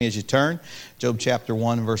As you turn, Job chapter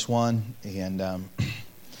 1, verse 1, and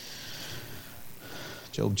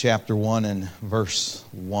Job chapter 1 and verse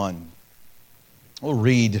 1. We'll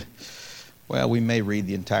read, we may read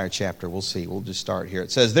the entire chapter. We'll see. We'll just start here.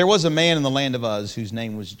 It says, "There was a man in the land of Uz whose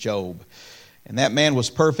name was Job. And that man was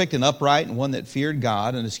perfect and upright and one that feared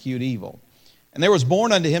God and eschewed evil. And there was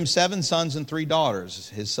born unto him 7 sons and 3 daughters.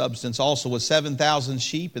 His substance also was 7,000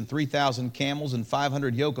 sheep and 3,000 camels and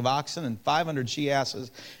 500 yoke of oxen and 500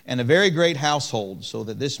 she-asses and a very great household, so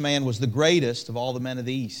that this man was the greatest of all the men of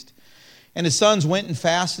the east. And his sons went and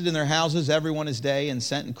fasted in their houses every one his day, and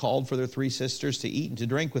sent and called for their 3 sisters to eat and to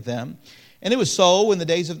drink with them. And it was so, when the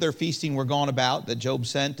days of their feasting were gone about, that Job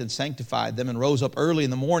sent and sanctified them, and rose up early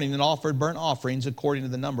in the morning and offered burnt offerings according to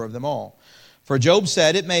the number of them all. For Job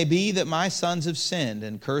said, It may be that my sons have sinned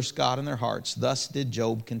and cursed God in their hearts. Thus did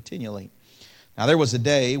Job continually. Now there was a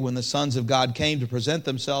day when the sons of God came to present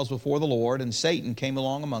themselves before the Lord, and Satan came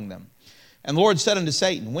along among them. And the Lord said unto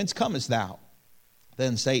Satan, Whence comest thou?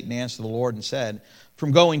 Then Satan answered the Lord and said,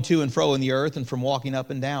 From going to and fro in the earth, and from walking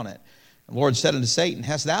up and down it. And the Lord said unto Satan,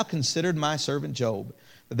 Hast thou considered my servant Job,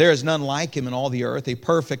 that there is none like him in all the earth, a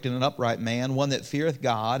perfect and an upright man, one that feareth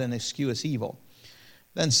God and escheweth evil?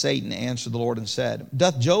 Then Satan answered the Lord and said,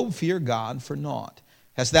 Doth Job fear God for naught?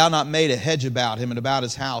 Hast thou not made a hedge about him and about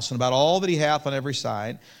his house and about all that he hath on every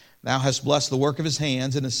side? Thou hast blessed the work of his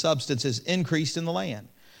hands, and his substance is increased in the land.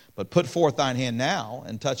 But put forth thine hand now,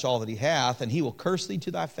 and touch all that he hath, and he will curse thee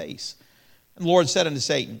to thy face. And the Lord said unto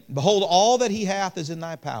Satan, Behold, all that he hath is in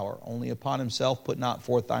thy power, only upon himself put not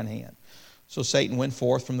forth thine hand. So Satan went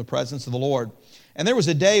forth from the presence of the Lord. And there was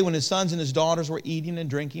a day when his sons and his daughters were eating and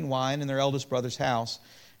drinking wine in their eldest brother's house.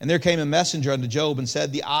 And there came a messenger unto Job and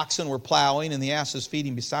said, The oxen were plowing and the asses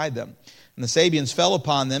feeding beside them. And the Sabeans fell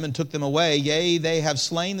upon them and took them away. Yea, they have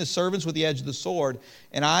slain the servants with the edge of the sword,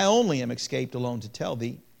 and I only am escaped alone to tell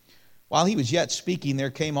thee. While he was yet speaking,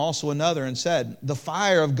 there came also another and said, The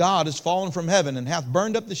fire of God is fallen from heaven, and hath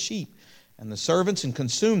burned up the sheep and the servants, and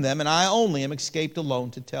consumed them, and I only am escaped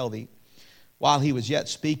alone to tell thee. While he was yet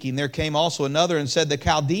speaking, there came also another and said, The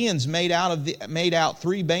Chaldeans made out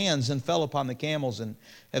 3 bands and fell upon the camels and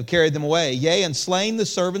have carried them away. Yea, and slain the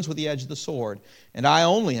servants with the edge of the sword. And I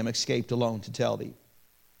only am escaped alone to tell thee.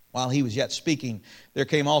 While he was yet speaking, there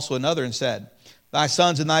came also another and said, Thy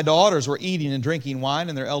sons and thy daughters were eating and drinking wine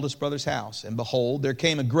in their eldest brother's house. And behold, there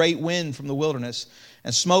came a great wind from the wilderness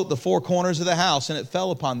and smote the 4 corners of the house, and it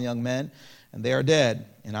fell upon the young men, and they are dead.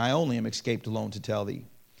 And I only am escaped alone to tell thee.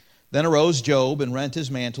 Then arose Job and rent his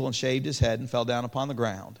mantle and shaved his head and fell down upon the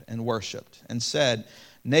ground and worshipped and said,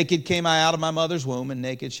 Naked came I out of my mother's womb, and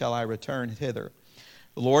naked shall I return hither.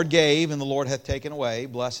 The Lord gave, and the Lord hath taken away.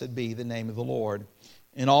 Blessed be the name of the Lord.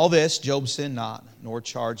 In all this Job sinned not, nor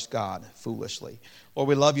charged God foolishly." Lord,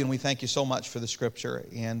 we love you and we thank you so much for the Scripture.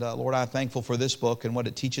 And Lord, I'm thankful for this book and what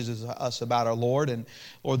it teaches us about our Lord, and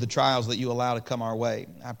Lord, the trials that you allow to come our way.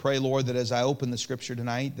 I pray, Lord, that as I open the Scripture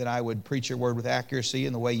tonight, that I would preach your word with accuracy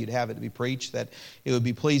in the way you'd have it to be preached, that it would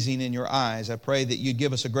be pleasing in your eyes. I pray that you'd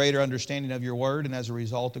give us a greater understanding of your word, and as a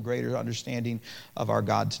result, a greater understanding of our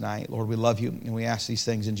God tonight. Lord, we love you and we ask these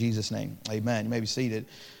things in Jesus' name. Amen. You may be seated.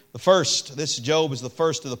 This Job is the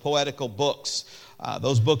first of the poetical books.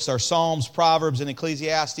 Those books are Psalms, Proverbs, and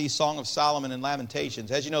Ecclesiastes, Song of Solomon, and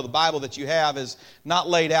Lamentations. As you know, the Bible that you have is not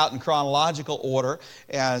laid out in chronological order,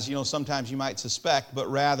 as you know sometimes you might suspect,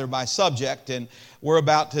 but rather by subject. And we're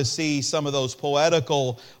about to see some of those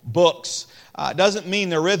poetical books. It doesn't mean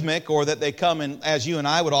they're rhythmic or that they come in, as you and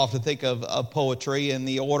I would often think of poetry, in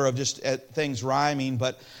the order of just things rhyming,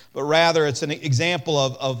 but rather it's an example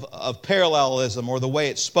of parallelism, or the way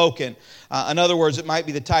it's spoken. In other words, it might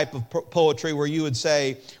be the type of poetry where you would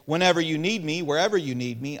say, whenever you need me, wherever you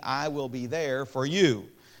need me, I will be there for you.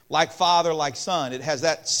 Like father, like son. It has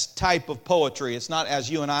that type of poetry. It's not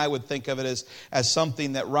as you and I would think of it as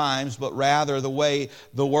something that rhymes, but rather the way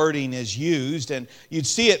the wording is used. And you'd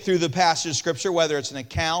see it through the passage of Scripture, whether it's an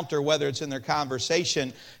account or whether it's in their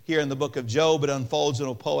conversation here in the book of Job. It unfolds in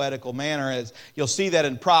a poetical manner. As you'll see that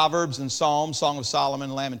in Proverbs and Psalms, Song of Solomon,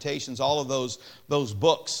 and Lamentations, all of those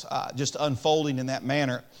books just unfolding in that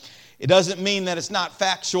manner. It doesn't mean that it's not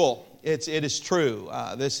factual. It is true.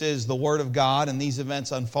 This is the Word of God, and these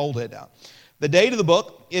events unfolded. The date of the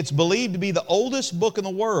book, it's believed to be the oldest book in the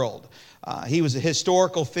world. He was a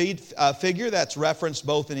historical figure that's referenced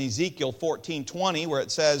both in Ezekiel 14:20, where it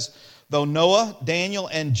says, Though Noah, Daniel,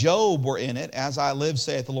 and Job were in it, as I live,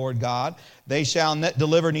 saith the Lord God, they shall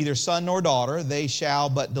deliver neither son nor daughter. They shall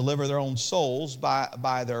but deliver their own souls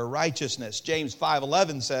by their righteousness. James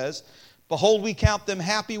 5:11 says, Behold, we count them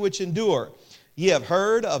happy which endure. Ye have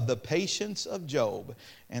heard of the patience of Job,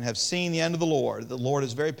 and have seen the end of the Lord. The Lord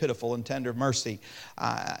is very pitiful and tender of mercy.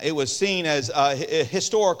 It was seen as a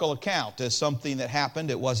historical account, as something that happened.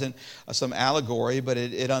 It wasn't some allegory, but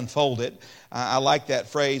it unfolded. I like that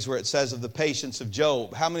phrase where it says of the patience of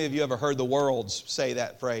Job. How many of you ever heard the world say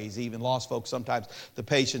that phrase? Even lost folks sometimes, the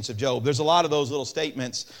patience of Job. There's a lot of those little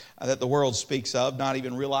statements that the world speaks of, not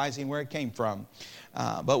even realizing where it came from.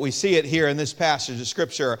 But we see it here in this passage of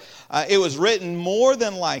Scripture. It was written more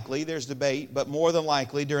than likely, there's debate, but more than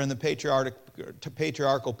likely during the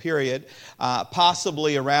patriarchal period,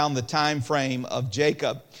 possibly around the time frame of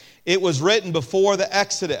Jacob. It was written before the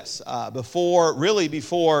Exodus, before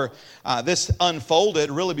this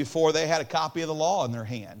unfolded, really before they had a copy of the law in their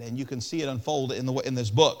hand. And you can see it unfold in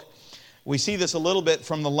this book. We see this a little bit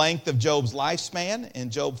from the length of Job's lifespan.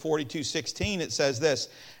 In Job 42:16, it says this,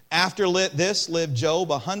 "After this lived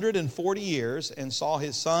Job 140 years and saw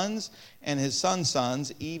his sons and his sons'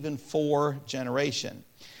 sons, even 4 generations.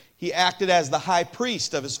 He acted as the high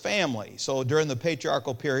priest of his family." So during the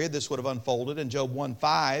patriarchal period, this would have unfolded in Job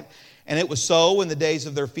 1:5. "And it was so when the days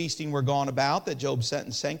of their feasting were gone about that Job sent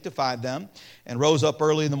and sanctified them and rose up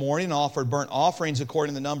early in the morning and offered burnt offerings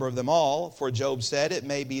according to the number of them all. For Job said, 'It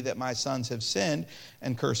may be that my sons have sinned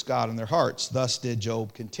and cursed God in their hearts.' Thus did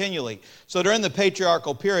Job continually." So during the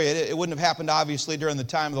patriarchal period, it wouldn't have happened obviously during the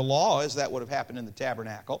time of the law, as that would have happened in the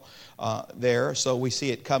tabernacle there. So we see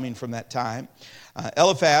it coming from that time.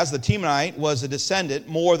 Eliphaz the Temanite was a descendant,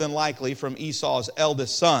 more than likely, from Esau's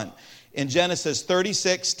eldest son. In Genesis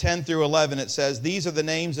 36:10 through 11, it says, "These are the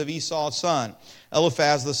names of Esau's son.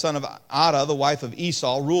 Eliphaz, the son of Adah, the wife of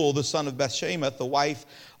Esau. Reuel, the son of Bethshemesh, the wife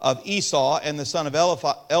of Esau. And the son of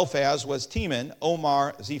Eliphaz was Teman,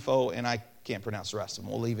 Omar, Zepho," and I can't pronounce the rest of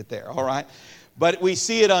them. We'll leave it there, all right? But we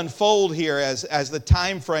see it unfold here as the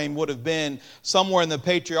time frame would have been somewhere in the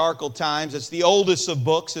patriarchal times. It's the oldest of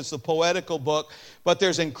books. It's a poetical book. But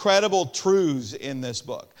there's incredible truths in this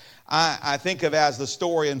book. I think of as the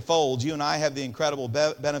story unfolds, you and I have the incredible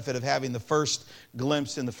benefit of having the first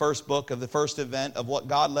glimpse in the first book of the first event of what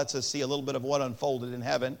God lets us see, a little bit of what unfolded in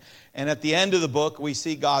heaven. And at the end of the book, we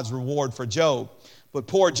see God's reward for Job. But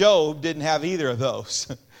poor Job didn't have either of those.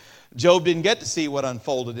 Job didn't get to see what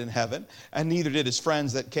unfolded in heaven, and neither did his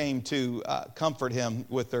friends that came to comfort him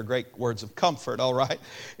with their great words of comfort, all right?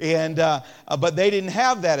 But they didn't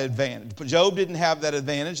have that advantage. Job didn't have that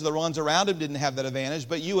advantage. The ones around him didn't have that advantage.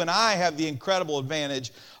 But you and I have the incredible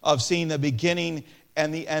advantage of seeing the beginning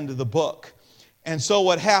and the end of the book. And so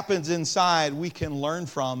what happens inside, we can learn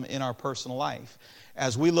from in our personal life.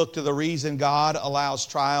 As we look to the reason God allows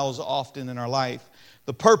trials often in our life,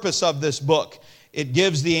 the purpose of this book, it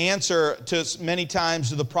gives the answer to many times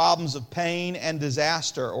to the problems of pain and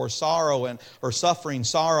disaster, or sorrow or suffering,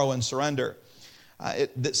 sorrow and surrender.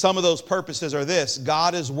 Some of those purposes are this: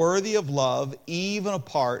 God is worthy of love even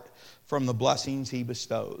apart from the blessings He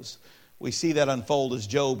bestows. We see that unfold as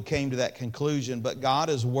Job came to that conclusion. But God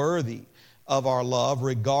is worthy of our love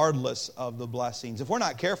regardless of the blessings. If we're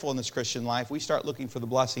not careful in this Christian life, we start looking for the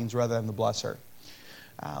blessings rather than the blesser.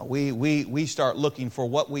 We start looking for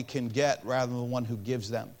what we can get rather than the one who gives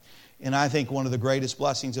them. And I think one of the greatest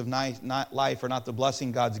blessings of life are not the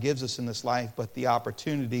blessing God gives us in this life, but the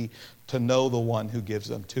opportunity to know the one who gives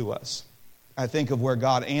them to us. I think of where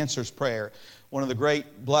God answers prayer. One of the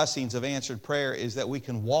great blessings of answered prayer is that we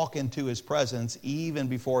can walk into His presence even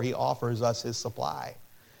before He offers us His supply.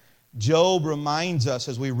 Job reminds us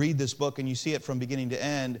as we read this book, and you see it from beginning to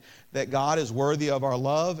end, that God is worthy of our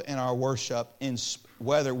love and our worship, in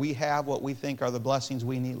whether we have what we think are the blessings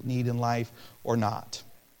we need in life or not.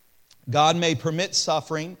 God may permit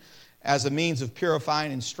suffering as a means of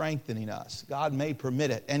purifying and strengthening us. God may permit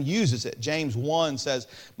it and uses it. James 1 says,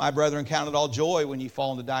 "My brethren, count it all joy when ye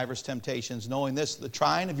fall into divers temptations, knowing this, the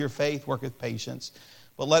trying of your faith worketh patience.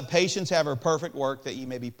 But let patience have her perfect work, that ye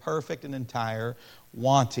may be perfect and entire,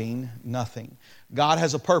 wanting nothing." God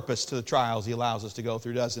has a purpose to the trials He allows us to go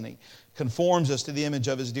through, doesn't He? Conforms us to the image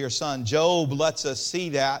of His dear Son. Job lets us see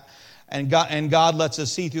that, and God lets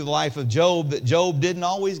us see through the life of Job that Job didn't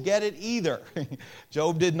always get it either.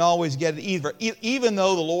 Job didn't always get it either. Even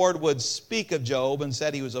though the Lord would speak of Job and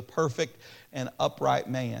said he was a perfect and upright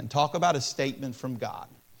man. Talk about a statement from God.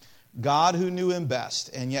 God who knew him best,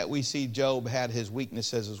 and yet we see Job had his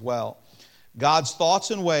weaknesses as well. God's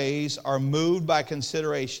thoughts and ways are moved by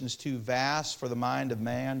considerations too vast for the mind of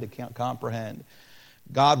man to comprehend.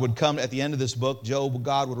 God would come at the end of this book,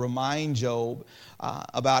 God would remind Job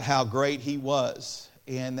about how great he was,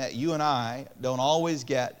 and that you and I don't always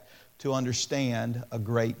get to understand a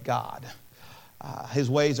great God. His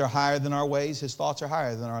ways are higher than our ways. His thoughts are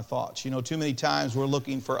higher than our thoughts. Too many times we're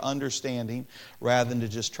looking for understanding rather than to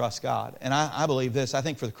just trust God. And I believe this. I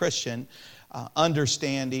think for the Christian,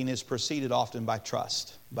 understanding is preceded often by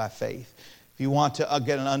trust, by faith. If you want to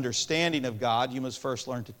get an understanding of God, you must first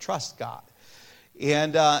learn to trust God.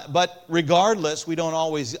 But regardless, we don't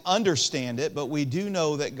always understand it, but we do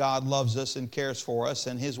know that God loves us and cares for us,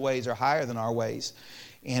 and His ways are higher than our ways.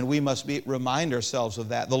 And we must remind ourselves of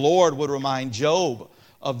that. The Lord would remind Job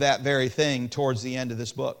of that very thing towards the end of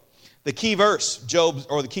this book. The key verse,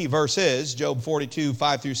 the key verse is, Job 42,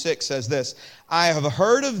 5 through 6 says this, I have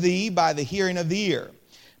heard of thee by the hearing of the ear.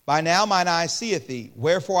 By now mine eye seeth thee.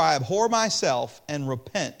 Wherefore I abhor myself and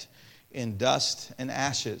repent in dust and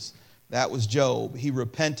ashes. That was Job. He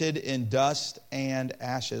repented in dust and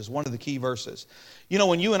ashes. One of the key verses.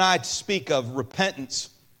 When you and I speak of repentance,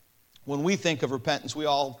 when we think of repentance, we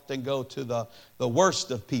often go to the worst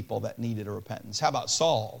of people that needed a repentance. How about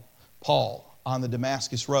Paul, on the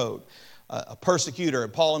Damascus Road? A persecutor.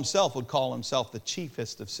 Paul himself would call himself the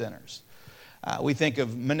chiefest of sinners. We think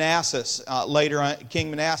of Manasseh, later on, King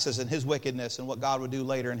Manasseh and his wickedness and what God would do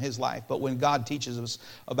later in his life. But when God teaches us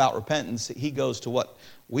about repentance, He goes to what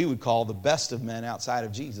we would call the best of men outside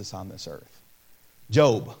of Jesus on this earth.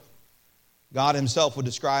 Job. God Himself would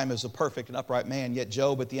describe him as a perfect and upright man, yet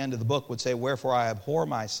Job at the end of the book would say, wherefore I abhor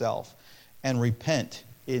myself and repent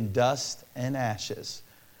in dust and ashes.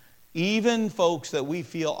 Even folks that we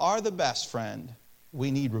feel are the best friend,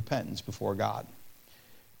 we need repentance before God.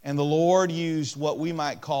 And the Lord used what we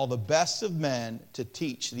might call the best of men to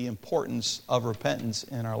teach the importance of repentance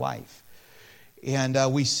in our life. And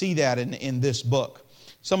we see that in this book.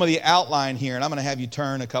 Some of the outline here, and I'm going to have you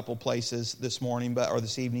turn a couple places this morning or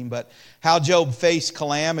this evening, but how Job faced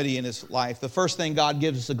calamity in his life. The first thing God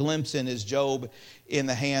gives us a glimpse in is Job in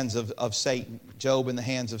the hands of Satan. Job in the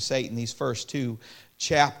hands of Satan, these first two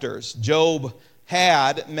chapters. Job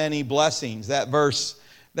had many blessings. That verse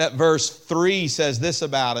 3 says this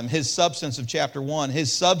about him. His substance of chapter 1.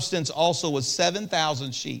 His substance also was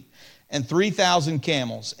 7,000 sheep and 3,000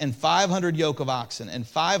 camels and 500 yoke of oxen and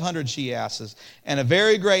 500 she-asses and a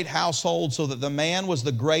very great household, so that the man was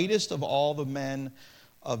the greatest of all the men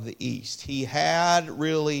of the East. He had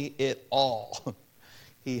really it all.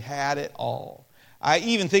 He had it all. I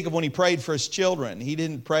even think of when he prayed for his children. He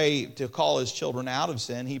didn't pray to call his children out of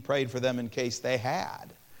sin. He prayed for them in case they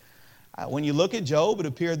had. When you look at Job, it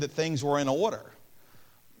appeared that things were in order.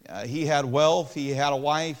 He had wealth, he had a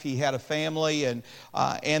wife, he had a family,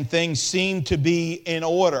 and things seemed to be in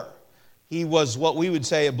order. He was what we would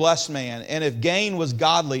say a blessed man. And if gain was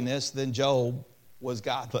godliness, then Job was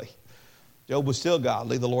godly. Job was still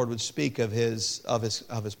godly. The Lord would speak of his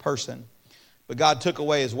person. But God took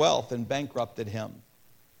away his wealth and bankrupted him.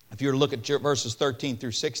 If you were to look at verses 13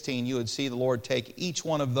 through 16, you would see the Lord take each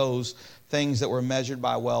one of those things that were measured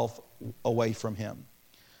by wealth away from him.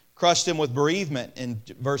 Crushed him with bereavement in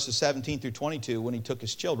verses 17 through 22 when He took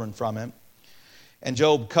his children from him. And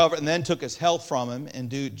Job covered and then took his health from him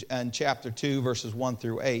in chapter 2, verses 1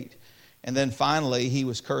 through 8. And then finally, he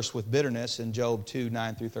was cursed with bitterness in Job 2,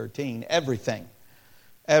 9 through 13. Everything.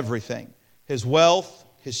 His wealth,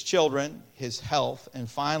 his children, his health, and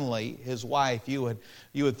finally his wife. You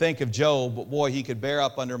would think of Job, boy, he could bear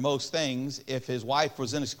up under most things if his wife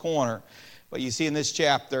was in his corner. But you see in this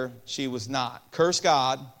chapter, she was not. Curse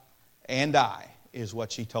God and die is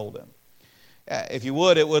what she told him. If you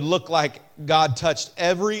would, it would look like God touched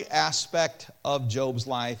every aspect of Job's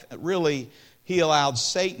life. Really, He allowed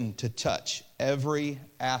Satan to touch every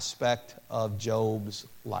aspect of Job's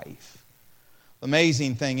life. The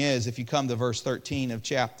amazing thing is, if you come to verse 13 of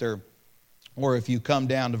chapter, or if you come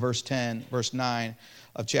down to verse 9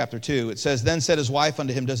 of chapter 2, it says, Then said his wife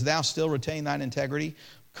unto him, Dost thou still retain thine integrity?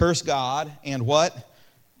 Curse God, and what?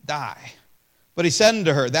 Die. But he said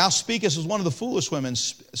unto her, Thou speakest as one of the foolish women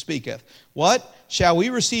speaketh. What? Shall we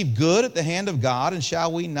receive good at the hand of God, and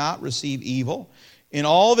shall we not receive evil? In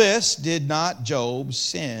all this did not Job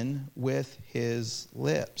sin with his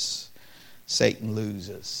lips. Satan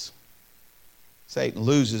loses. Satan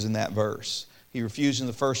loses in that verse. He refused in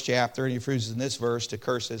the first chapter, and he refuses in this verse to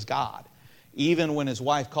curse his God. Even when his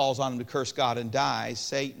wife calls on him to curse God and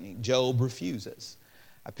dies, Job refuses.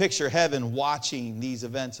 I picture heaven watching these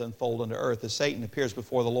events unfold unto earth as Satan appears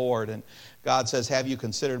before the Lord, and God says, Have you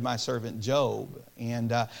considered my servant Job?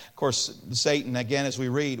 And of course, Satan, again, as we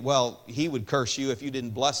read, well, he would curse you if you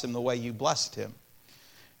didn't bless him the way you blessed him.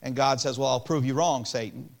 And God says, well, I'll prove you wrong,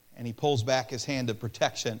 Satan. And He pulls back His hand of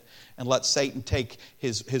protection and lets Satan take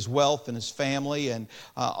his wealth and his family and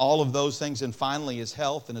all of those things, and finally his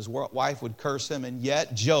health, and his wife would curse him. And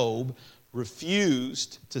yet Job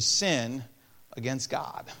refused to sin against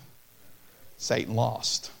God. Satan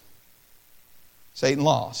lost. Satan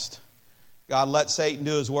lost. God let Satan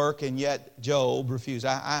do his work, and yet Job refused.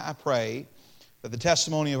 I pray that the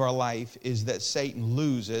testimony of our life is that Satan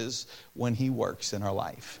loses when he works in our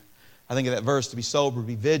life. I think of that verse, to be sober,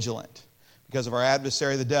 be vigilant, because of our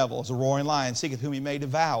adversary the devil, as a roaring lion, seeketh whom he may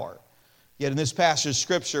devour. Yet in this passage of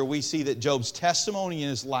Scripture, we see that Job's testimony in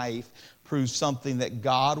his life proves something, that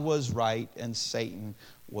God was right and Satan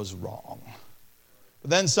was wrong. But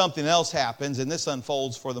then something else happens, and this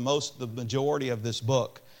unfolds for the majority of this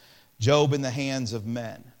book. Job in the hands of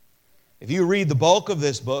men. If you read the bulk of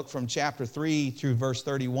this book from chapter 3 through verse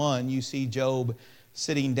 31, you see Job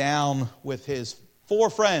sitting down with his 4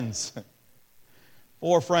 friends.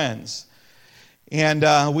 4 friends.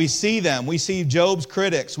 And we see them. We see Job's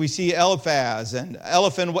critics. We see Eliphaz. And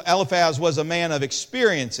Eliphaz was a man of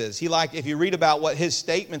experiences. He liked, if you read about what his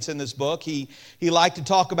statements in this book, he liked to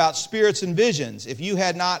talk about spirits and visions. If you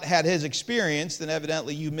had not had his experience, then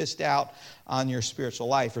evidently you missed out on your spiritual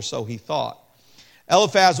life, or so he thought.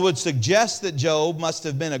 Eliphaz would suggest that Job must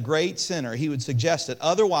have been a great sinner. He would suggest that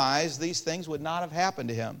otherwise these things would not have happened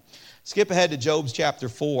to him. Skip ahead to Job chapter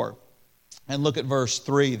 4 and look at verse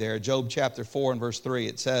 3 there. Job chapter 4 and verse 3.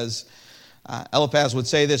 It says, Eliphaz would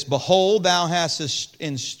say this, "Behold, thou hast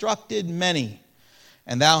instructed many,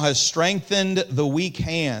 and thou hast strengthened the weak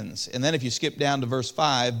hands." And then if you skip down to verse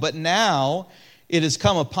 5, "But now it is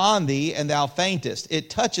come upon thee, and thou faintest. It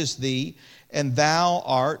toucheth thee, and thou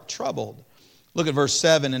art troubled." Look at verse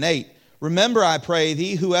 7 and 8. "Remember, I pray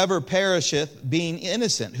thee, whoever perisheth being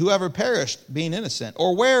innocent, whoever perished being innocent,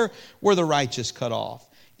 or where were the righteous cut off?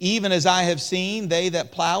 Even as I have seen, they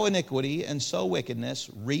that plow iniquity and sow wickedness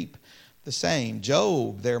reap the same."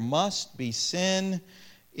 Job, there must be sin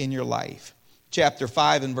in your life. Chapter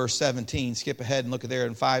 5 and verse 17. Skip ahead and look at there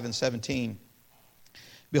in 5 and 17.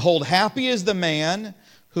 "Behold, happy is the man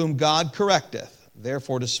whom God correcteth.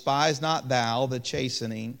 Therefore despise not thou the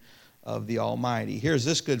chastening of the Almighty." Here's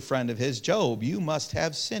this good friend of his, Job. You must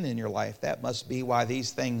have sin in your life. That must be why these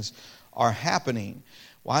things are happening.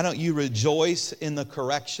 Why don't you rejoice in the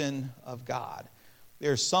correction of God?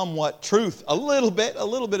 There's somewhat truth, a little bit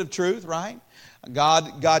of truth, right?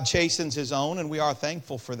 God chastens his own, and we are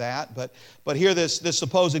thankful for that. But here this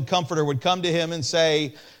supposed comforter would come to him and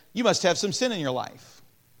say, you must have some sin in your life.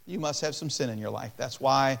 You must have some sin in your life. That's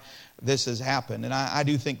why this has happened. And I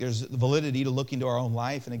do think there's validity to look into our own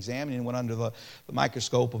life and examining one under the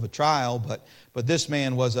microscope of a trial. But this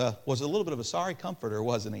man was a little bit of a sorry comforter,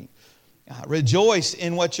 wasn't he? Rejoice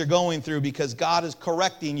in what you're going through, because God is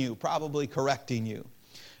correcting you, probably correcting you.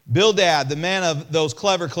 Bildad, the man of those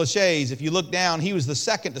clever cliches, if you look down, he was the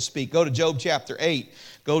second to speak. Go to Job chapter 8.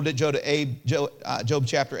 Go to Job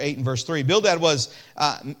chapter 8 and verse 3. Bildad was,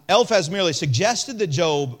 Eliphaz merely suggested that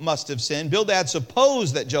Job must have sinned. Bildad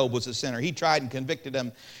supposed that Job was a sinner. He tried and convicted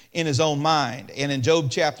him in his own mind. And in Job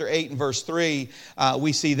chapter 8 and verse 3,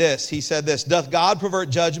 we see this. He said this, "Doth God pervert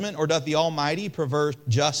judgment, or doth the Almighty pervert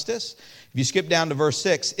justice?" If you skip down to verse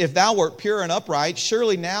 6, "If thou wert pure and upright,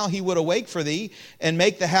 surely now he would awake for thee, and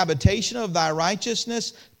make the habitation of thy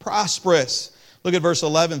righteousness prosperous." Look at verse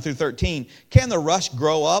 11 through 13. "Can the rush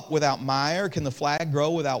grow up without mire? Can the flag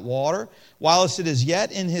grow without water? Whilst it is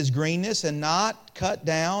yet in his greenness and not cut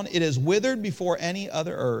down, it is withered before any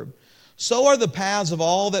other herb. So are the paths of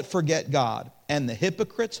all that forget God, and the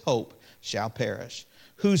hypocrite's hope shall perish.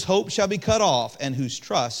 Whose hope shall be cut off, and whose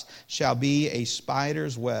trust shall be a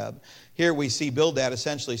spider's web." Here we see Bildad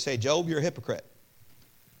essentially say, Job, you're a hypocrite.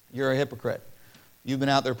 You're a hypocrite. You've been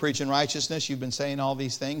out there preaching righteousness. You've been saying all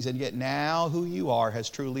these things. And yet now who you are has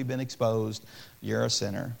truly been exposed. You're a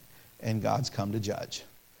sinner. And God's come to judge.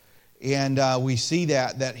 And we see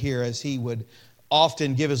that here, as he would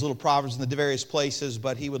often give his little proverbs in the various places.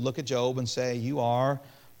 But he would look at Job and say, you are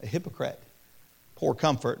a hypocrite. Poor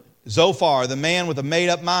comfort. Zophar, the man with a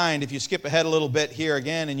made-up mind. If you skip ahead a little bit here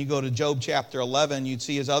again and you go to Job chapter 11, you'd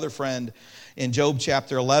see his other friend in Job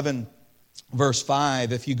chapter 11. Verse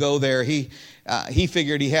 5, if you go there, he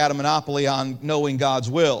figured he had a monopoly on knowing God's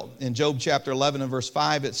will. In Job chapter 11 and verse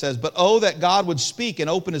 5, it says, "But oh, that God would speak and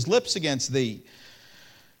open his lips against thee,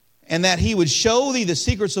 and that he would show thee the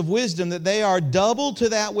secrets of wisdom, that they are double to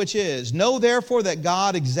that which is. Know therefore that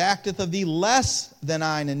God exacteth of thee less than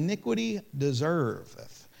thine iniquity deserveth."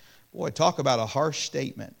 Boy, talk about a harsh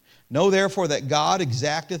statement. "Know therefore that God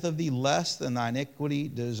exacteth of thee less than thy iniquity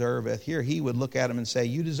deserveth." Here he would look at him and say,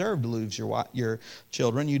 you deserve to lose your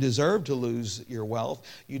children. You deserve to lose your wealth.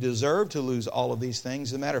 You deserve to lose all of these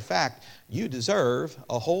things. As a matter of fact, you deserve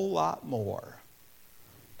a whole lot more.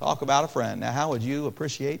 Talk about a friend. Now, how would you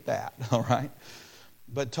appreciate that? All right.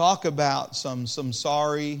 But talk about some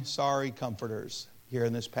sorry comforters here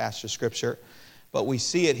in this passage of Scripture. But we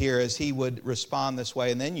see it here as he would respond this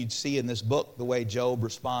way. And then you'd see in this book the way Job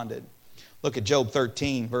responded. Look at Job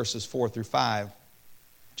 13, verses 4 through 5.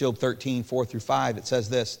 Job 13, 4 through 5, it says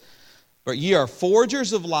this, "But ye are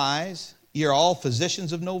forgers of lies, ye are all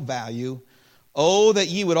physicians of no value. Oh, that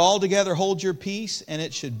ye would altogether hold your peace, and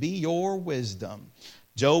it should be your wisdom."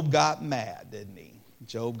 Job got mad, didn't he?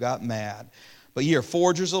 Job got mad. "But ye are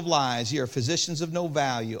forgers of lies, ye are physicians of no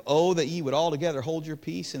value. Oh, that ye would altogether hold your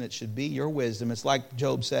peace, and it should be your wisdom." It's like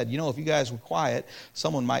Job said, if you guys were quiet,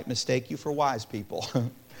 someone might mistake you for wise people.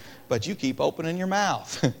 But you keep opening your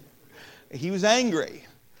mouth. He was angry.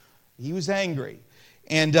 He was angry.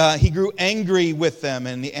 And he grew angry with them.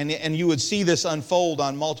 And you would see this unfold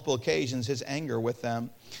on multiple occasions, his anger with them.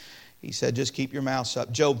 He said, just keep your mouth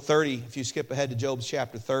shut. Job 30, if you skip ahead to Job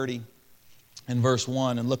chapter 30 and verse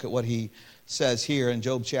 1, and look at what he says here in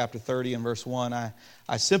Job chapter 30 and verse 1.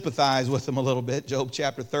 I sympathize with him a little bit. Job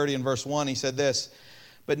chapter 30 and verse 1, he said this,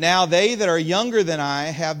 "But now they that are younger than I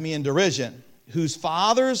have me in derision, whose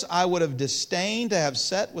fathers I would have disdained to have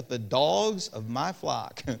set with the dogs of my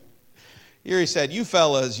flock." Here he said, you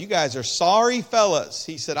fellas, you guys are sorry fellas.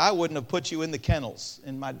 He said, I wouldn't have put you in the kennels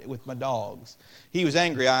with my dogs. He was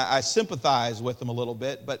angry. I sympathize with him a little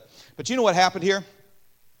bit. But you know what happened here?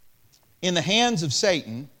 In the hands of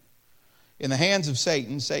Satan,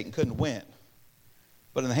 Satan couldn't win.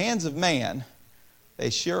 But in the hands of man, they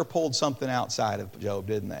sure pulled something outside of Job,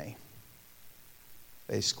 didn't they?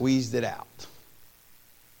 They squeezed it out.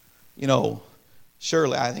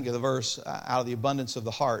 Surely, I think of the verse, out of the abundance of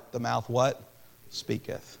the heart, the mouth what?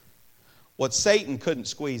 Speaketh. What Satan couldn't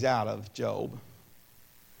squeeze out of Job,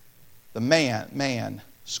 the man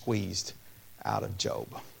squeezed out of Job.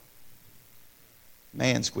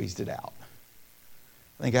 Man squeezed it out.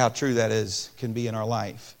 Think how true that can be in our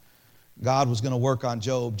life. God was going to work on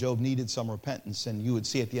Job. Job needed some repentance, and you would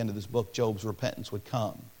see at the end of this book, Job's repentance would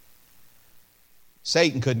come.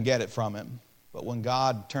 Satan couldn't get it from him, but when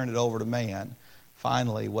God turned it over to man,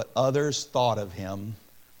 finally, what others thought of him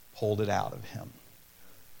pulled it out of him.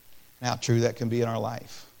 And how true that can be in our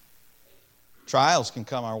life. Trials can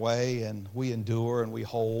come our way, and we endure and we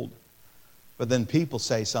hold. But then people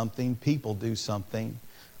say something, people do something,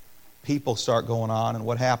 people start going on, and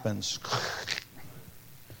what happens?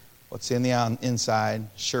 What's in the inside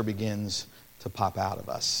sure begins to pop out of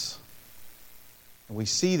us. And we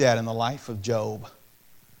see that in the life of Job.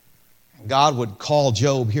 God would call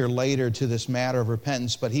Job here later to this matter of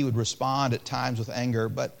repentance, but he would respond at times with anger.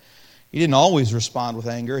 But he didn't always respond with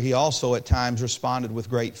anger. He also at times responded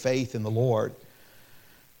with great faith in the Lord.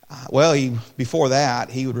 Before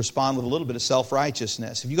that, he would respond with a little bit of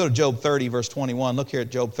self-righteousness. If you go to Job 30, verse 21, look here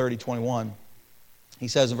at Job 30, 21. He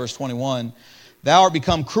says in verse 21, "Thou art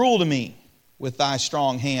become cruel to me. With thy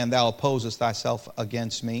strong hand thou opposest thyself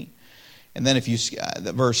against me." And then if you,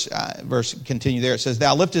 the verse continue there, it says,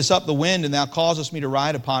 "Thou liftest up the wind, and thou causest me to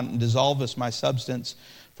ride upon it, and dissolvest my substance.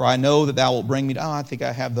 For I know that thou wilt bring me to..." I think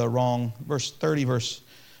I have the wrong, verse 30, verse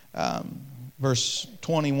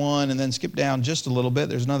 21, and then skip down just a little bit.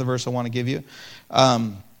 There's another verse I want to give you.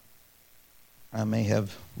 I may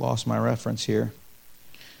have lost my reference here.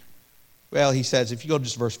 Well, he says, if you go to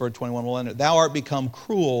just verse 21, we'll end it. "Thou art become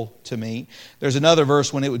cruel to me." There's another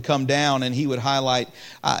verse when it would come down and he would highlight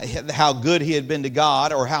how good he had been to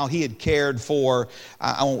God, or how he had cared for,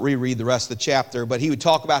 I won't reread the rest of the chapter, but he would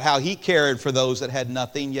talk about how he cared for those that had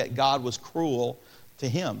nothing, yet God was cruel to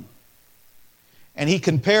him. And he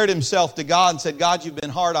compared himself to God and said, "God, you've been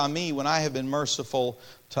hard on me when I have been merciful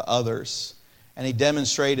to others." And he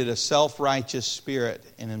demonstrated a self-righteous spirit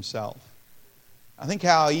in himself. I think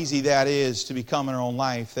how easy that is to become in our own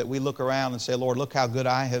life, that we look around and say, "Lord, look how good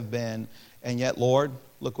I have been, and yet, Lord,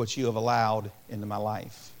 look what you have allowed into my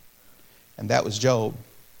life." And that was Job.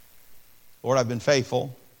 "Lord, I've been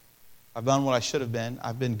faithful. I've done what I should have been.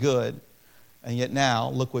 I've been good. And yet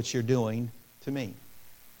now, look what you're doing to me."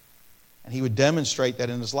 And he would demonstrate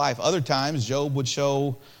that in his life. Other times, Job would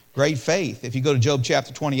show great faith. If you go to Job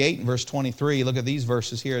chapter 28 and verse 23, look at these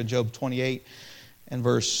verses here in Job 28 and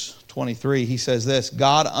verse 23. He says this,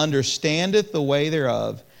 "God understandeth the way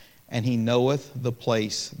thereof, and he knoweth the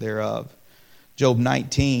place thereof." Job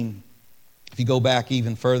 19, if you go back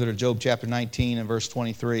even further to Job chapter 19 and verse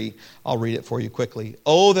 23, I'll read it for you quickly.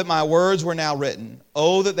 "Oh, that my words were now written.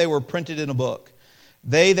 Oh, that they were printed in a book.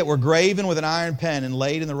 They that were graven with an iron pen and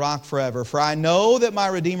laid in the rock forever. For I know that my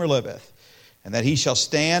Redeemer liveth, and that he shall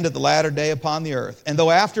stand at the latter day upon the earth. And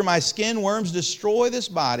though after my skin worms destroy this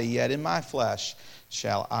body, yet in my flesh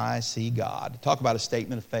shall I see God. Talk about a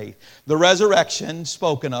statement of faith. The resurrection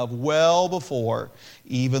spoken of well before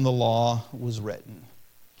even the law was written.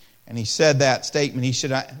 And he said that statement,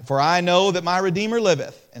 for I know that my Redeemer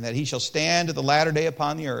liveth, and that he shall stand at the latter day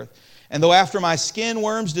upon the earth. And though after my skin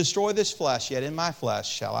worms destroy this flesh, yet in my flesh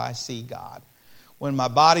shall I see God. When my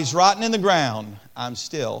body's rotten in the ground, I'm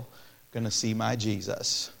still going to see my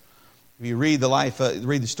Jesus. If you read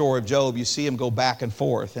the story of Job, you see him go back and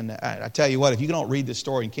forth. And I tell you what, if you don't read this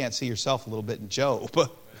story and can't see yourself a little bit in Job,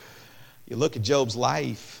 you look at Job's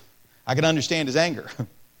life, I can understand his anger.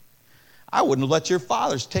 I wouldn't have let your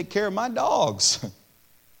fathers take care of my dogs.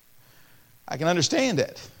 I can understand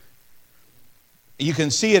it. You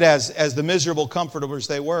can see it as the miserable comforters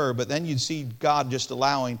they were, but then you'd see God just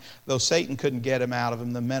allowing, though Satan couldn't get him out of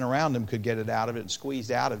him, the men around him could get it out of it and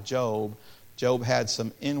squeezed out of Job. Job had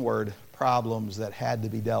some inward problems that had to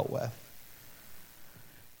be dealt with.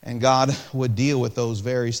 And God would deal with those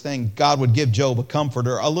various things. God would give Job a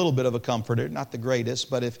comforter, a little bit of a comforter, not the greatest,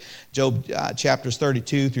 but if Job chapters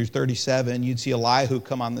 32 through 37, you'd see Elihu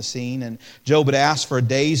come on the scene, and Job would ask for a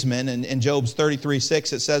daysman, and in Job's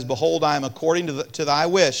 33:6 it says, Behold, I am according to thy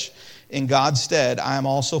wish. In God's stead, I am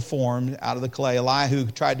also formed out of the clay. Elihu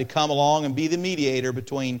tried to come along and be the mediator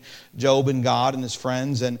between Job and God and his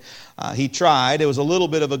friends, and he tried. It was a little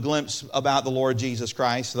bit of a glimpse about the Lord Jesus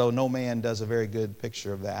Christ, though no man does a very good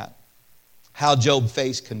picture of that. How Job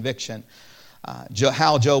faced conviction,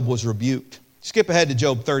 how Job was rebuked. Skip ahead to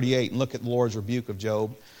Job 38 and look at the Lord's rebuke of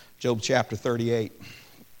Job. Job chapter 38.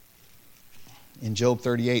 In Job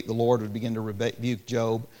 38, the Lord would begin to rebuke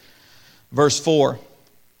Job. Verse 4.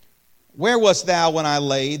 Where wast thou when I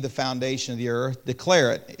laid the foundation of the earth?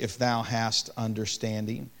 Declare it, if thou hast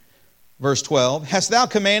understanding. Verse 12. Hast thou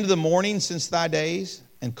commanded the morning since thy days,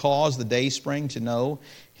 and caused the dayspring to know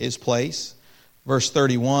his place? Verse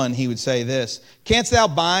 31, he would say this. Canst thou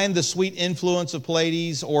bind the sweet influence of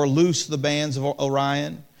Pleiades, or loose the bands of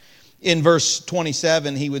Orion? In verse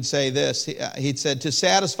 27, he would say this. He'd said, to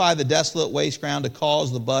satisfy the desolate waste ground, to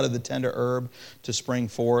cause the bud of the tender herb to spring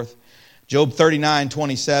forth. Job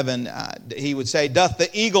 39:27, he would say, doth the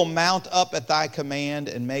eagle mount up at thy command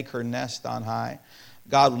and make her nest on high?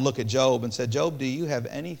 God would look at Job and say, Job, do you have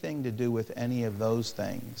anything to do with any of those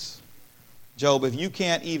things? Job, if you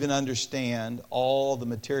can't even understand all the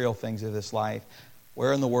material things of this life,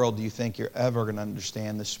 where in the world do you think you're ever going to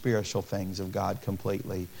understand the spiritual things of God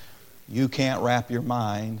completely? You can't wrap your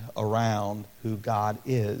mind around who God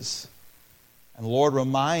is. And the Lord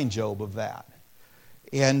remind Job of that.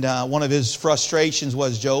 And one of his frustrations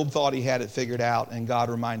was Job thought he had it figured out, and God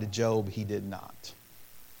reminded Job he did not.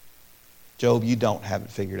 Job, you don't have it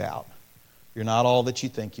figured out. You're not all that you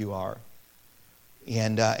think you are.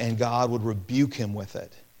 And God would rebuke him with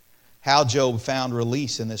it. How Job found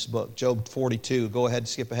release in this book. Job 42. Go ahead,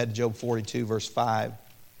 skip ahead to Job 42, verse 5.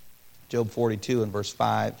 Job 42 and verse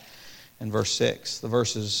 5 and verse 6. The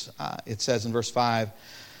verses, it says in verse 5,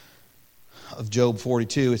 of Job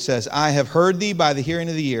 42, it says, I have heard thee by the hearing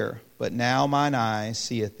of the ear, but now mine eye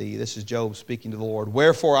seeth thee. This is Job speaking to the Lord.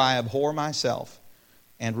 Wherefore I abhor myself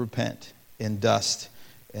and repent in dust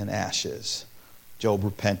and ashes. Job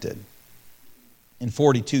repented. In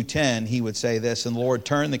 42:10, he would say this, and the Lord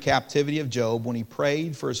turned the captivity of Job when he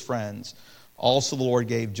prayed for his friends. Also the Lord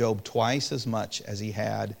gave Job twice as much as he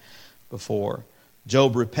had before.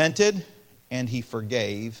 Job repented and he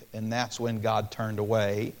forgave, and that's when God turned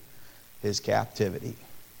away his captivity.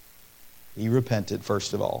 He repented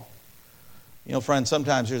first of all. You know, friends,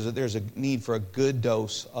 sometimes there's a need for a good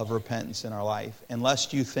dose of repentance in our life.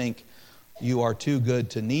 Unless you think you are too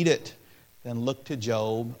good to need it, then look to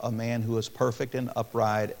Job, a man who was perfect and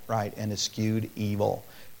upright, right, and eschewed evil.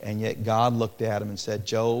 And yet God looked at him and said,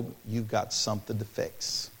 Job, you've got something to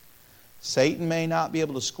fix. Satan may not be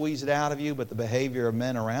able to squeeze it out of you, but the behavior of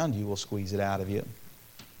men around you will squeeze it out of you.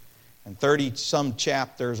 And 30-some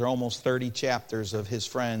chapters, or almost 30 chapters of his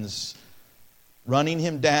friends running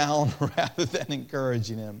him down rather than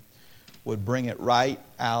encouraging him would bring it right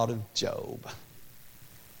out of Job.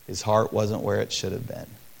 His heart wasn't where it should have been.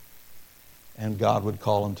 And God would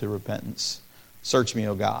call him to repentance. Search me,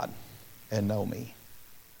 O God, and know me.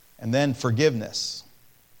 And then forgiveness.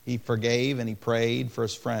 He forgave and he prayed for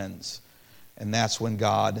his friends. And that's when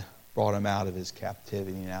God brought him out of his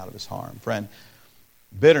captivity and out of his harm. Friend,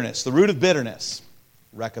 bitterness, the root of bitterness,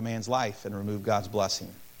 recommends life and remove God's blessing.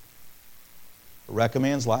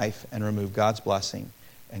 Recommends life and remove God's blessing.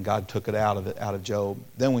 And God took it out of Job.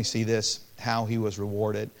 Then we see this, how he was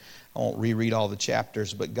rewarded. I won't reread all the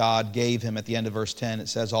chapters, but God gave him, at the end of verse 10, it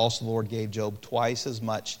says, also the Lord gave Job twice as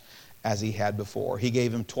much as he had before. He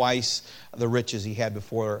gave him twice the riches he had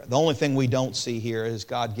before. The only thing we don't see here is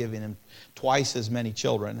God giving him twice as many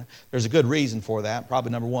children. There's a good reason for that.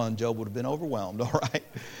 Probably number one, Job would have been overwhelmed, all right?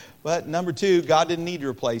 But number two, God didn't need to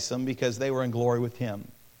replace them because they were in glory with him.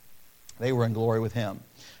 They were in glory with him.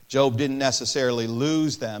 Job didn't necessarily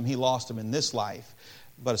lose them. He lost them in this life.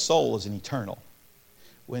 But a soul is an eternal.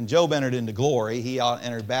 When Job entered into glory, he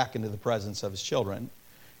entered back into the presence of his children.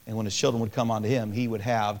 And when his children would come unto him, he would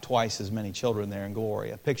have twice as many children there in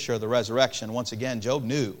glory. A picture of the resurrection. Once again, Job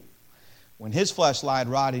knew when his flesh lied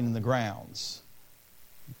rotting in the grounds,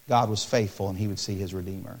 God was faithful and he would see his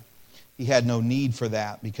Redeemer. He had no need for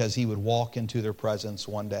that because he would walk into their presence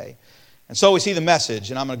one day. And so we see the message,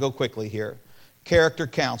 and I'm going to go quickly here. Character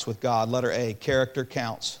counts with God. Letter A, character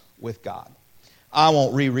counts with God. I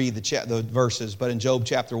won't reread the verses, but in Job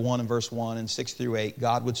chapter 1 and verse 1 and 6 through 8,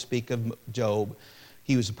 God would speak of Job.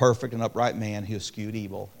 He was a perfect and upright man who eschewed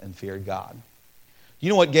evil and feared God. You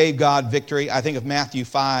know what gave God victory? I think of Matthew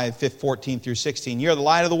 5:14 through 16. You're the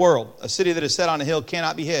light of the world. A city that is set on a hill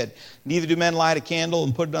cannot be hid. Neither do men light a candle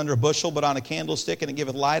and put it under a bushel, but on a candlestick, and it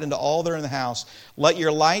giveth light unto all that are in the house. Let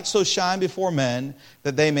your light so shine before men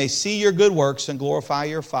that they may see your good works and glorify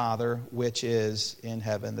your Father which is in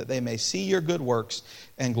heaven. That they may see your good works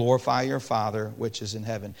and glorify your Father which is in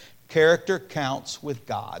heaven. Character counts with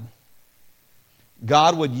God.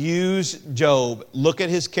 God would use Job. Look at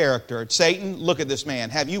his character. Satan, look at this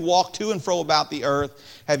man. Have you walked to and fro about the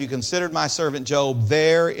earth? Have you considered my servant Job?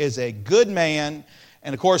 There is a good man.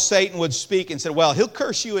 And of course, Satan would speak and say, well, he'll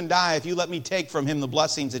curse you and die if you let me take from him the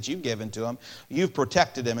blessings that you've given to him. You've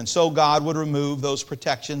protected him. And so God would remove those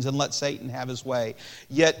protections and let Satan have his way.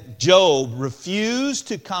 Yet Job refused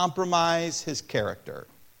to compromise his character.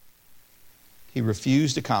 He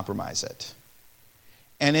refused to compromise it.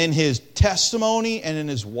 And in his testimony and in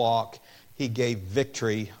his walk, he gained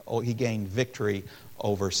victory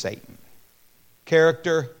over Satan.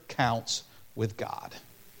 Character counts with God.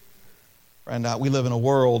 Friend, we live in a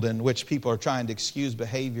world in which people are trying to excuse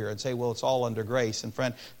behavior and say, well, it's all under grace. And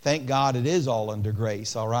friend, thank God it is all under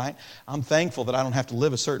grace, all right? I'm thankful that I don't have to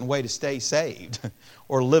live a certain way to stay saved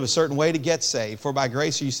or live a certain way to get saved. For by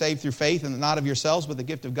grace are you saved through faith, and not of yourselves, but the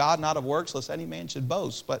gift of God, not of works, lest any man should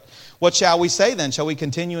boast. But what shall we say then? Shall we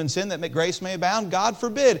continue in sin that grace may abound? God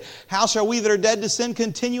forbid. How shall we that are dead to sin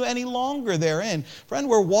continue any longer therein? Friend,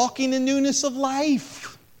 we're walking in newness of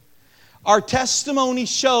life. Our testimony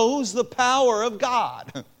shows the power of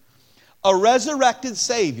God. A resurrected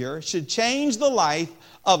Savior should change the life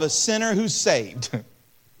of a sinner who's saved.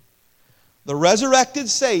 The resurrected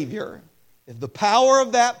Savior, if the power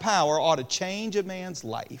of that power ought to change a man's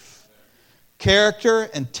life. Character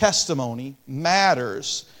and testimony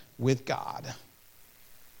matters with God.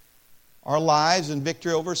 Our lives and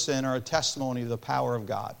victory over sin are a testimony of the power of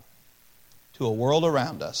God to a world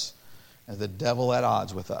around us and the devil at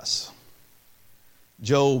odds with us.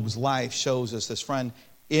 Job's life shows us this, friend.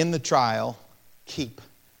 In the trial, keep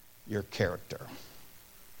your character.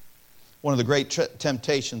 One of the great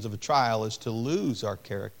temptations of a trial is to lose our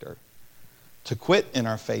character, to quit in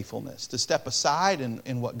our faithfulness, to step aside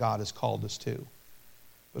in what God has called us to.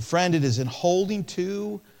 But friend, it is in holding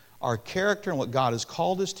to our character and what God has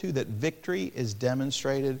called us to that victory is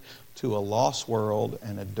demonstrated to a lost world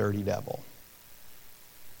and a dirty devil.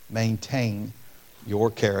 Maintain your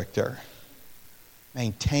character.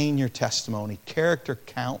 Maintain your testimony. Character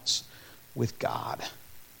counts with God.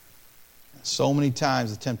 So many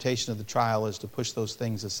times the temptation of the trial is to push those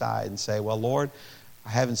things aside and say, well, Lord, I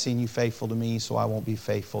haven't seen you faithful to me, so I won't be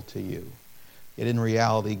faithful to you. Yet in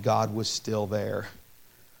reality, God was still there.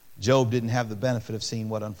 Job didn't have the benefit of seeing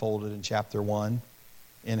what unfolded in chapter 1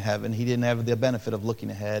 in heaven. He didn't have the benefit of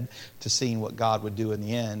looking ahead to seeing what God would do in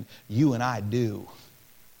the end. You and I do,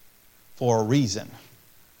 for a reason.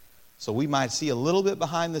 So we might see a little bit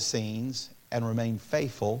behind the scenes and remain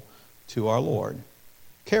faithful to our Lord.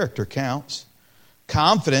 Character counts.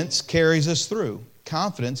 Confidence carries us through.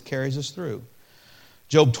 Confidence carries us through.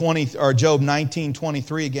 Job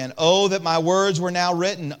 19:23 again. Oh, that my words were now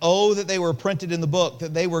written. Oh, that they were printed in the book,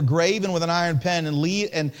 that they were graven with an iron pen and lead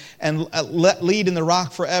in the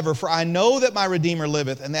rock forever. For I know that my Redeemer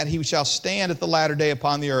liveth, and that he shall stand at the latter day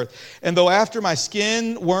upon the earth. And though after my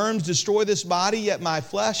skin worms destroy this body, yet my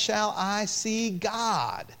flesh shall I see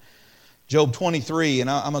God. Job 23, and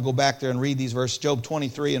I'm going to go back there and read these verses. Job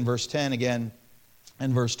 23 and verse 10 again,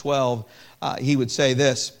 and verse 12, he would say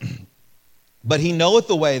this. But he knoweth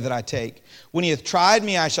the way that I take. When he hath tried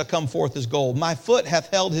me, I shall come forth as gold. My foot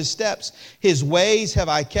hath held his steps. His ways have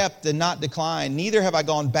I kept and not declined. Neither have I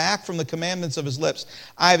gone back from the commandments of his lips.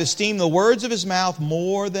 I have esteemed the words of his mouth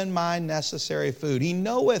more than my necessary food. He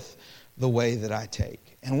knoweth the way that I take.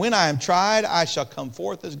 And when I am tried, I shall come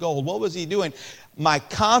forth as gold. What was he doing? My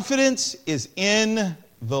confidence is in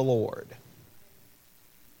the Lord.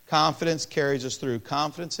 Confidence carries us through.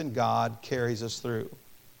 Confidence in God carries us through.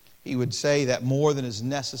 He would say that more than his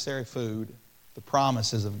necessary food, the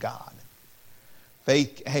promises of God.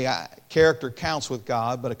 Faith, character counts with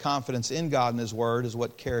God, but a confidence in God and his word is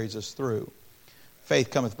what carries us through.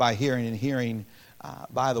 Faith cometh by hearing, and hearing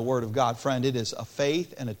by the word of God. Friend, it is a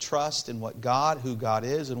faith and a trust in what God, who God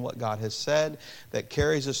is, and what God has said that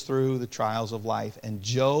carries us through the trials of life. And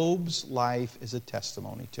Job's life is a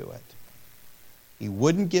testimony to it. He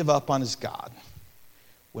wouldn't give up on his God.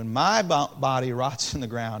 When my body rots in the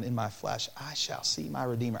ground in my flesh, I shall see my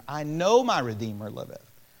Redeemer. I know my Redeemer liveth.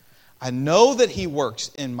 I know that he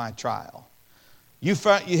works in my trial.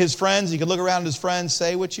 His friends, you can look around at his friends,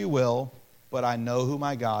 say what you will, but I know who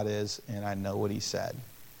my God is, and I know what he said.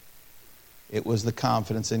 It was the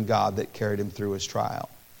confidence in God that carried him through his trial.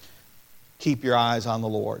 Keep your eyes on the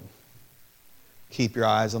Lord. Keep your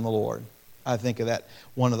eyes on the Lord. I think of that,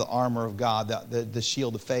 one of the armor of God, the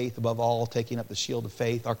shield of faith, above all, taking up the shield of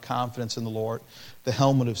faith, our confidence in the Lord, the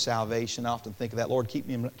helmet of salvation. I often think of that. Lord, keep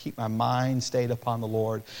my mind stayed upon the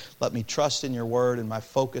Lord. Let me trust in your word and my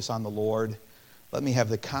focus on the Lord. Let me have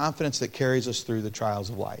the confidence that carries us through the trials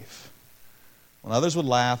of life. When others would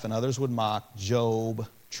laugh and others would mock, Job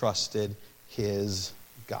trusted his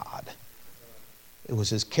God. It was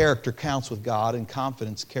his character counts with God, and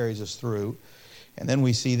confidence carries us through. And then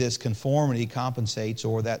we see this conformity compensates,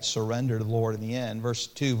 or that surrender to the Lord in the end. Verse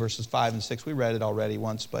 2, verses 5 and 6. We read it already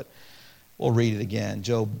once, but we'll read it again.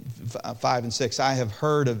 Job 5 and 6. I have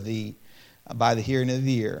heard of thee by the hearing of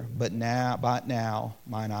the ear, but now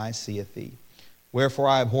mine eye seeth thee. Wherefore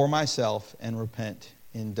I abhor myself and repent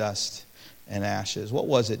in dust and ashes. What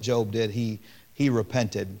was it Job did? He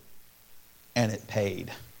repented, and it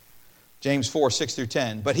paid. James 4, 6 through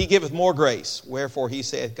 10. But he giveth more grace. Wherefore he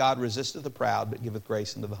saith, God resisteth the proud, but giveth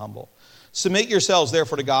grace unto the humble. Submit yourselves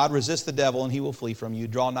therefore to God. Resist the devil, and he will flee from you.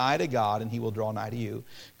 Draw nigh to God, and he will draw nigh to you.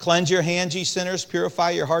 Cleanse your hands, ye sinners.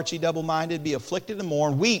 Purify your hearts, ye double-minded. Be afflicted and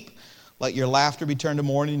mourn. Weep. Let your laughter be turned to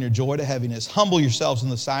mourning, and your joy to heaviness. Humble yourselves in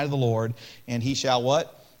the sight of the Lord, and he shall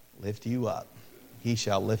what? Lift you up. He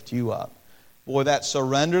shall lift you up. Boy, that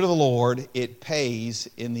surrender to the Lord, it pays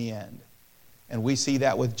in the end. And we see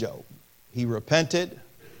that with Job. He repented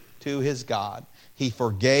to his God. He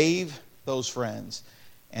forgave those friends.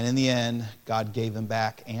 And in the end, God gave him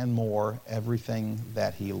back and more, everything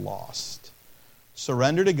that he lost.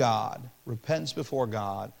 Surrender to God, repentance before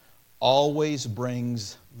God, always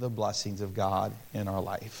brings the blessings of God in our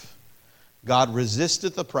life. God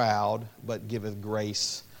resisteth the proud, but giveth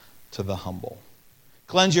grace to the humble.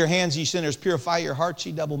 Cleanse your hands, ye sinners. Purify your hearts,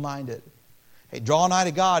 ye double-minded. Hey, draw nigh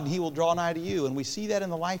to God, and he will draw nigh to you. And we see that in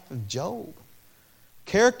the life of Job.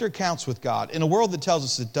 Character counts with God. In a world that tells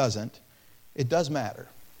us it doesn't, it does matter.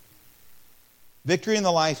 Victory in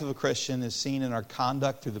the life of a Christian is seen in our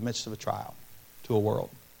conduct through the midst of a trial to a world.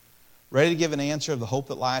 Ready to give an answer of the hope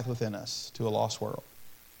that lieth within us to a lost world.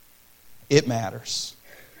 It matters.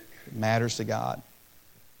 It matters to God.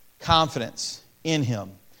 Confidence in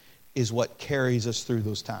him is what carries us through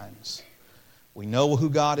those times. We know who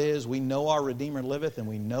God is, we know our Redeemer liveth, and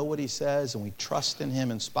we know what he says, and we trust in him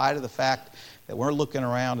in spite of the fact that we're looking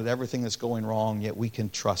around at everything that's going wrong, yet we can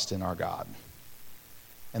trust in our God.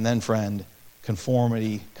 And then, friend,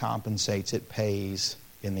 conformity compensates, it pays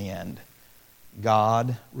in the end.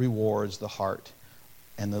 God rewards the heart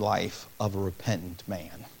and the life of a repentant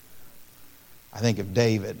man. I think of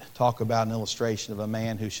David. Talk about an illustration of a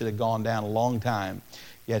man who should have gone down a long time,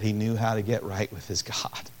 yet he knew how to get right with his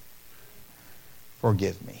God.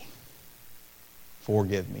 Forgive me.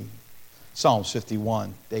 Forgive me. Psalms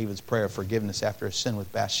 51, David's prayer of forgiveness after his sin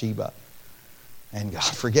with Bathsheba. And God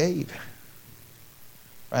forgave.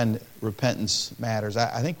 And repentance matters.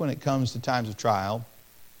 I think when it comes to times of trial,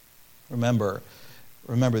 remember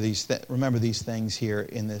these things here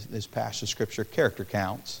in this passage of Scripture. Character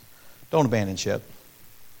counts. Don't abandon ship.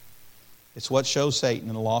 It's what shows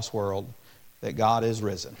Satan in a lost world that God is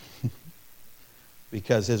risen.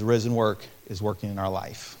 Because his risen work is working in our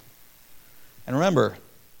life. And remember,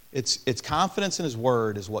 it's confidence in his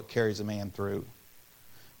word is what carries a man through.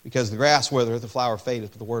 Because the grass withereth, the flower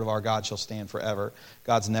fadeth, but the word of our God shall stand forever.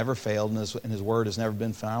 God's never failed, and his word has never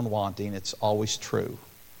been found wanting. It's always true.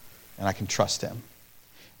 And I can trust him.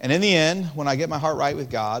 And in the end, when I get my heart right with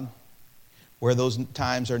God, where those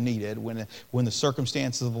times are needed, when the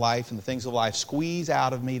circumstances of life and the things of life squeeze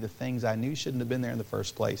out of me the things I knew shouldn't have been there in the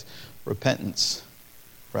first place. Repentance,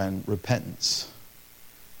 friend, repentance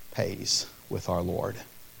pays with our Lord.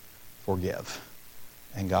 Forgive.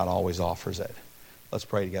 And God always offers it. Let's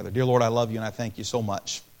pray together. Dear Lord, I love you and I thank you so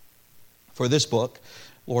much for this book.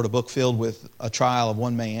 Lord, a book filled with a trial of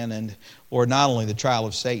one man, and Lord, not only the trial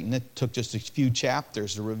of Satan, it took just a few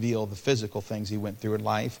chapters to reveal the physical things he went through in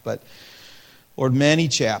life, but Lord, many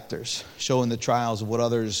chapters showing the trials of what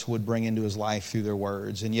others would bring into his life through their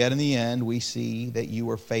words. And yet in the end, we see that you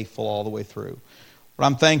were faithful all the way through. But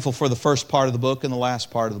I'm thankful for the first part of the book and the last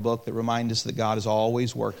part of the book that remind us that God is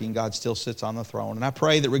always working. God still sits on the throne. And I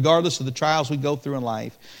pray that regardless of the trials we go through in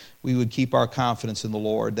life, we would keep our confidence in the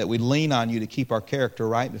Lord, that we'd lean on you to keep our character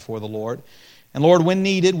right before the Lord. And Lord, when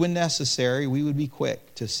needed, when necessary, we would be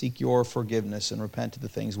quick to seek your forgiveness and repent of the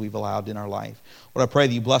things we've allowed in our life. Lord, I pray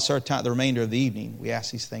that you bless our time, the remainder of the evening. We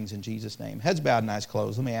ask these things in Jesus' name. Heads bowed and eyes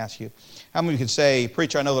closed. Let me ask you, how many of you could say,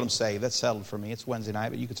 Preacher, I know that I'm saved? That's settled for me. It's Wednesday night,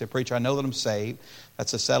 but you could say, Preacher, I know that I'm saved.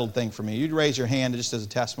 That's a settled thing for me. You'd raise your hand just as a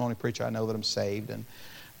testimony, Preacher, I know that I'm saved. And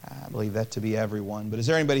I believe that to be everyone. But is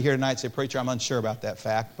there anybody here tonight say, Preacher, I'm unsure about that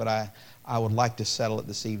fact, but I would like to settle it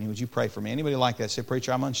this evening. Would you pray for me? Anybody like that? Say,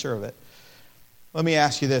 Preacher, I'm unsure of it. Let me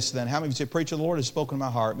ask you this then. How many of you say, Preacher, the Lord has spoken to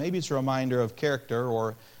my heart? Maybe it's a reminder of character,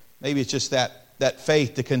 or maybe it's just that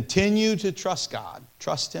faith to continue to trust God.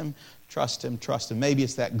 Trust Him, trust Him, trust Him. Maybe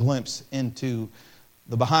it's that glimpse into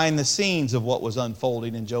the behind the scenes of what was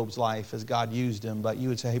unfolding in Job's life as God used him. But you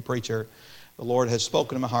would say, hey, Preacher, the Lord has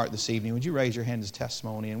spoken to my heart this evening. Would you raise your hand as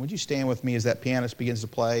testimony? And would you stand with me as that pianist begins to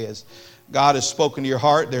play? As God has spoken to your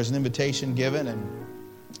heart, there's an invitation given, and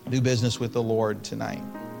do business with the Lord tonight.